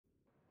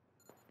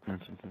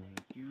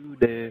You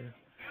there?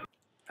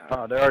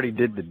 Oh, they already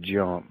did the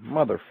jump.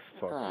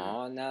 Motherfucker.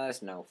 Aw, now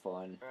that's no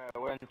fun.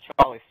 We're in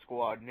Charlie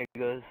Squad,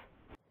 niggas.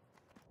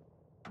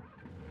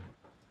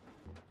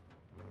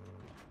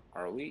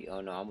 Are we?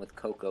 Oh no, I'm with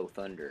Coco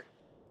Thunder.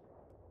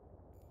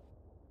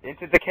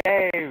 Into the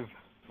cave!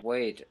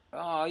 Wait.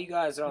 Oh, you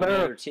guys are on the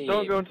other team.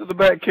 Don't go into the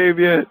back cave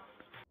yet.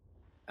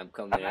 I'm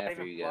coming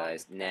after you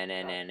guys. Nah.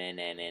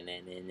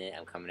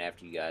 I'm coming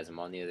after you guys. I'm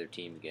on the other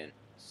team again.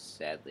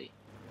 Sadly.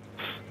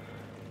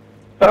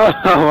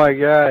 Oh my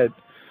god.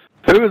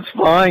 Who is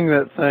flying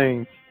that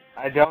thing?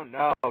 I don't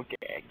know.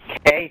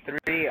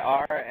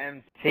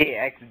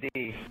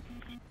 K3RMTXD.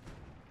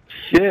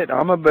 Shit,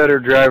 I'm a better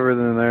driver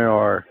than they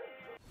are.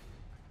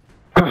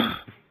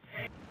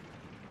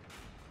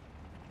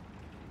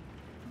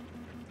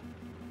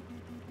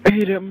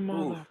 Eat it,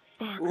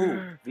 motherfucker.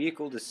 Ooh,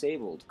 vehicle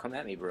disabled. Come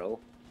at me, bro.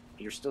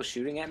 You're still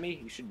shooting at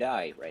me? You should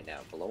die right now.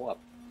 Blow up.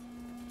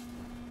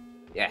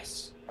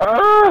 Yes.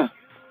 Ah!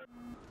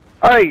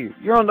 Hey,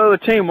 you're on the other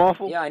team,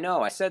 Waffle. Yeah, I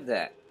know. I said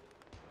that.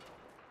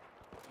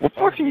 Well,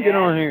 fucking get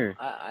on here.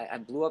 I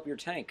blew up your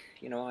tank.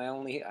 You know,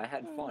 I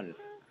had fun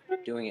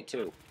doing it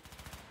too.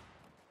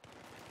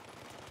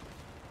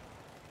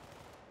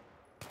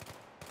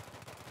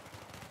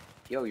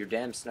 Yo, your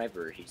damn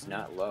sniper, he's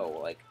not low.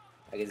 Like,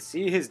 I can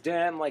see his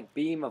damn, like,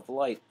 beam of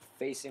light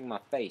facing my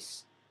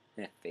face.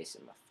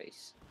 Facing my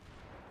face.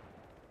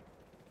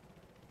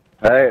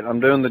 Hey, I'm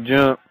doing the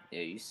jump.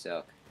 Yeah, you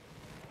suck.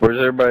 Where's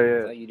everybody I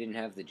at? thought you didn't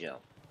have the jump.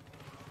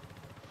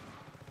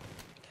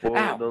 Well,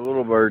 Ow! the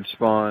little bird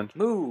spawned.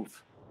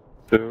 Move!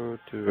 To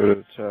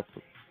the top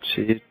of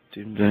shit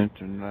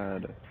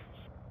tonight.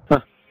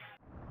 Huh.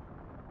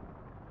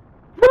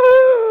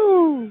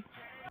 Woo!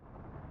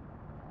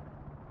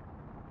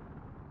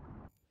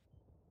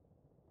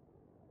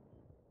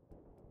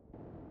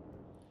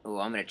 Oh,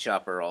 I'm gonna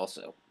chop her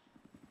also.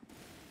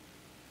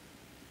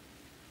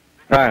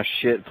 Ah,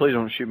 shit. Please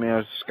don't shoot me out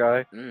of the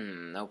sky.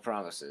 No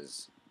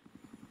promises.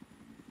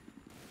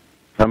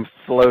 I'm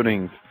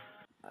floating.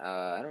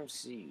 I don't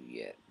see you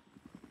yet.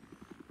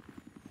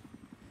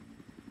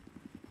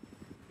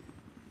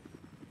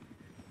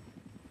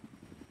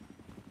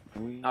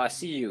 Oh, I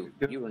see you.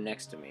 You were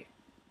next to me.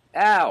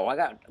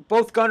 Ow!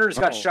 Both gunners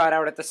got shot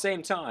out at the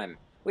same time.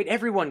 Wait,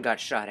 everyone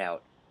got shot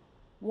out.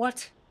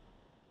 What?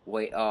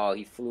 Wait, oh,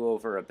 he flew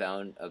over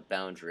a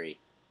boundary.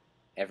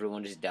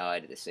 Everyone just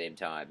died at the same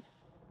time.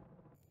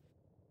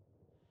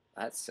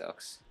 That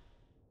sucks.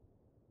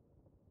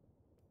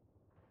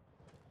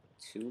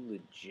 Too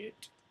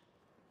legit.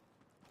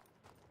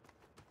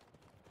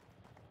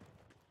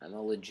 I'm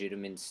a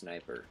legitimate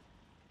sniper.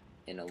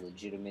 In a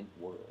legitimate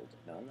world.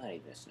 No, I'm not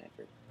even a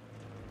sniper.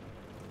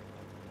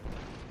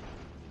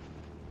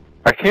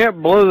 I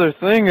can't blow their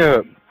thing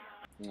up.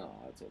 No,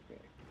 that's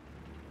okay.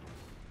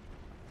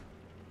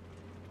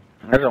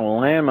 There's a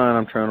landmine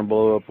I'm trying to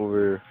blow up over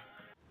here.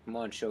 Come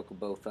on,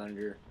 Chocobo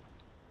Thunder.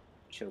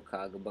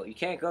 Chocobo. You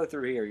can't go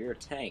through here. You're a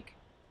tank.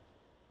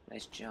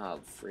 Nice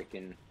job,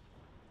 freaking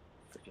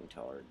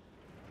tard.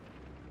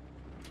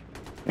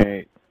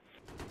 Hey.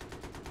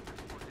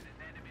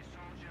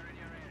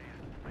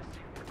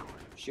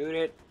 Shoot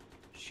it.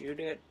 Shoot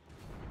it.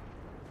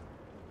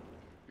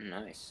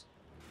 Nice.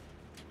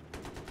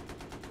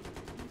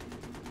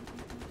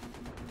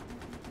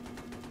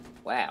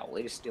 Wow,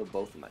 way to steal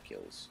both of my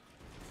kills.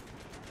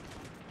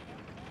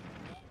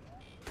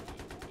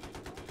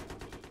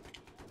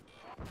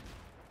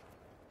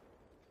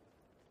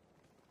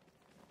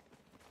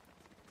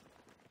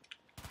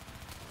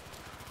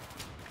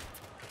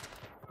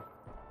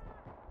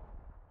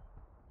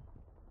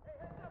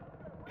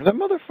 Is that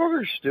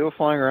motherfucker still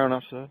flying around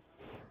outside?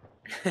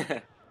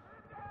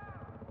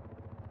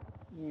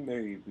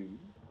 Maybe.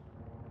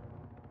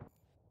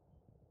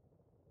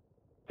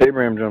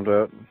 Abraham jumped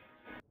out.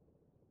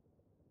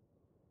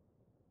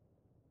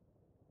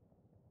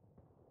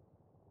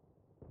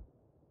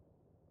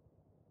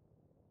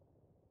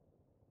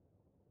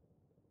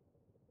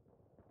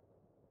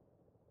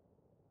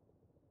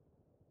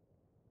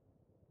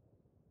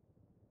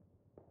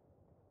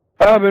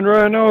 I've been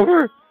run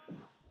over.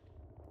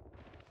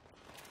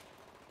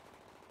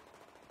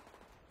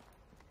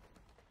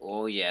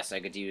 Oh yes, I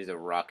could use the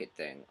rocket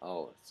thing.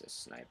 Oh, it's a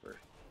sniper.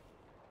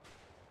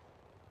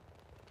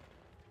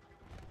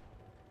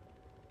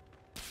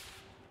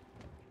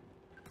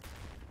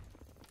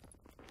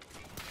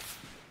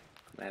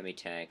 Come at me,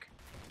 tank.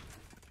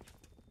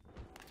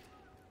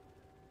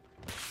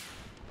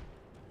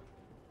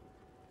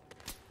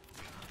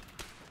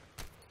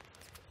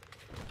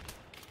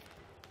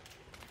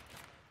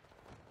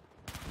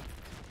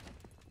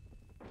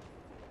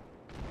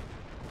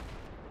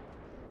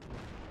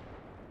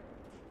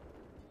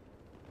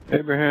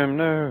 Abraham,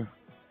 no.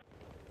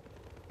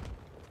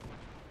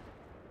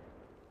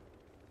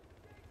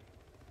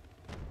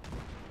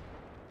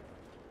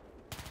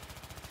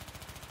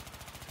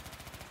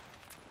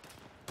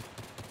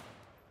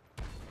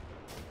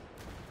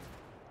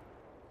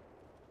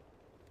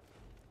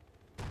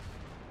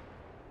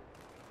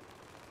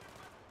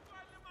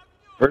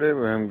 Where'd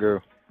Abraham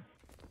go?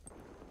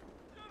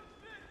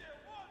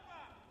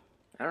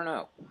 I don't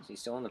know. Is he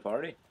still in the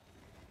party?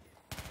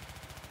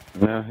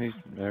 No,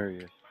 there he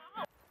is.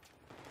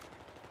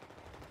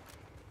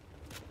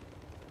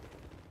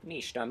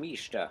 Mishta,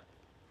 Mishta.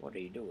 What are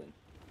you doing?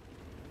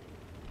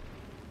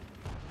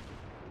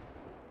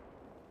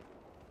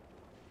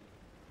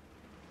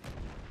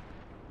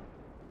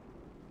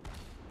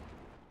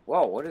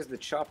 Whoa, what is the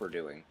chopper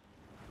doing?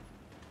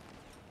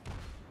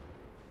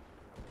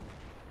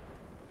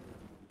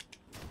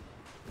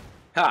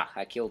 Ha!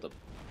 I killed him.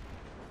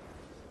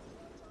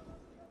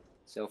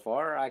 So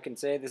far, I can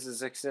say this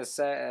is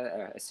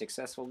a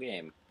successful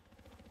game.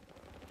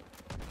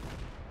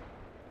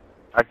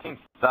 Our team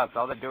sucks.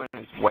 All they're doing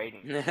is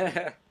waiting.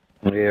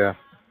 Yeah.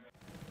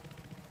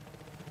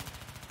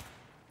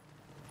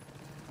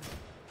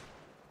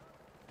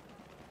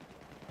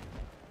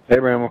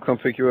 Abraham, we'll come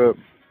pick you up.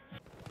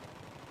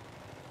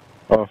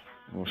 Oh,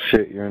 well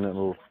shit, you're in that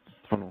little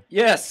tunnel.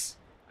 Yes!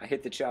 I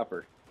hit the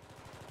chopper.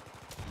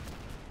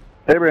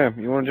 Abraham,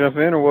 you want to jump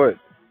in or what?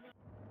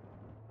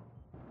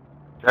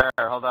 Sure,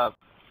 hold up.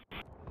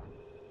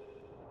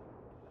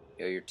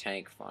 Yo, your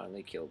tank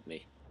finally killed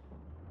me.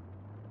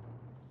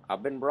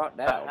 I've been brought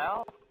What down. the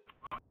hell?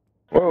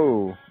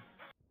 Whoa.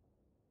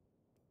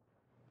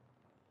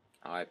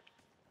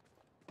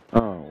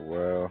 Oh,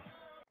 well.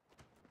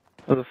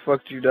 How the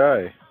fuck did you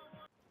die?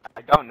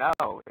 I don't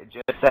know. It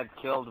just said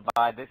killed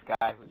by this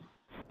guy who's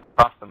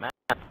across the map.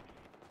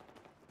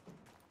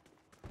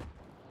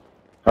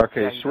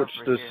 Okay, Yeah, he's switch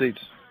over the here.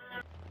 seats.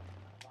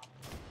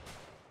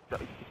 So,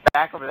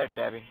 back over there,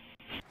 Debbie.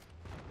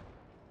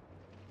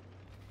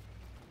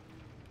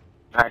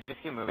 Alright,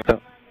 just keep moving.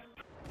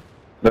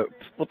 No,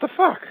 what the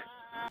fuck?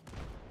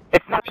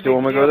 It's not a Still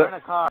big want me to deal. go We're in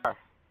a car.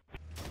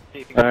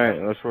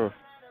 Alright, let's roll.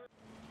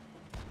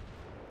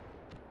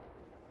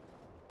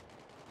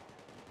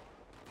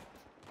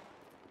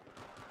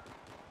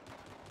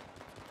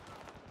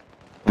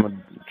 I'm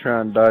gonna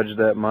try and dodge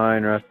that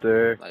mine right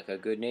there. like a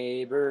good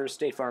neighbor,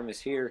 State Farm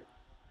is here.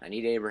 I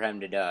need Abraham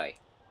to die.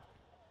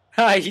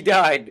 Ha! He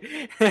died!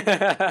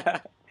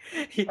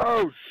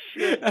 Oh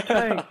shit,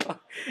 tank!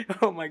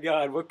 Oh my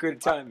god, what good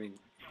timing.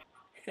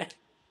 That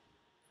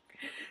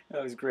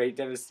was great.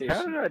 Devastation.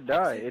 How did I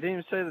die? It didn't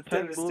even say the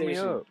tank blew me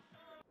Devastation. up.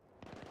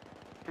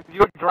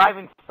 You're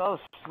driving so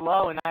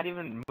slow and not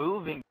even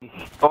moving,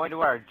 going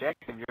to our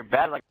objective. You're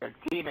bad like our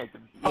teammates.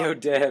 Yo,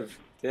 Dev.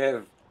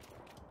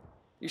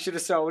 You should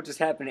have saw what just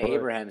happened to What?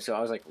 Abraham. So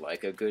I was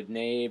like a good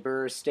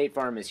neighbor, State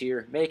Farm is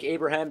here. Make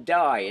Abraham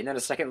die. And then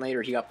a second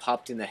later, he got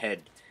popped in the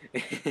head.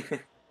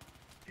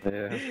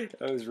 Yeah.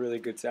 That was really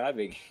good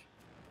timing.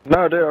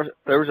 No,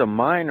 there was a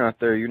mine right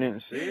there. You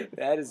didn't see it?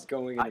 That is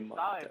going in I the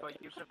saw it, montage.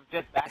 but you could have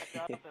just backed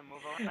up and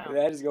moved around.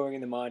 That is going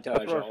in the montage That's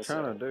what I was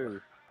also. trying to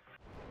do.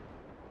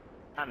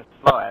 Kind of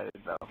slow at it,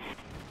 though.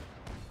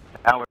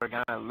 Now we're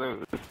gonna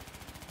lose.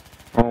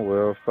 Oh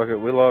well, fuck it.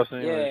 We lost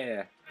anyway.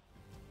 Yeah.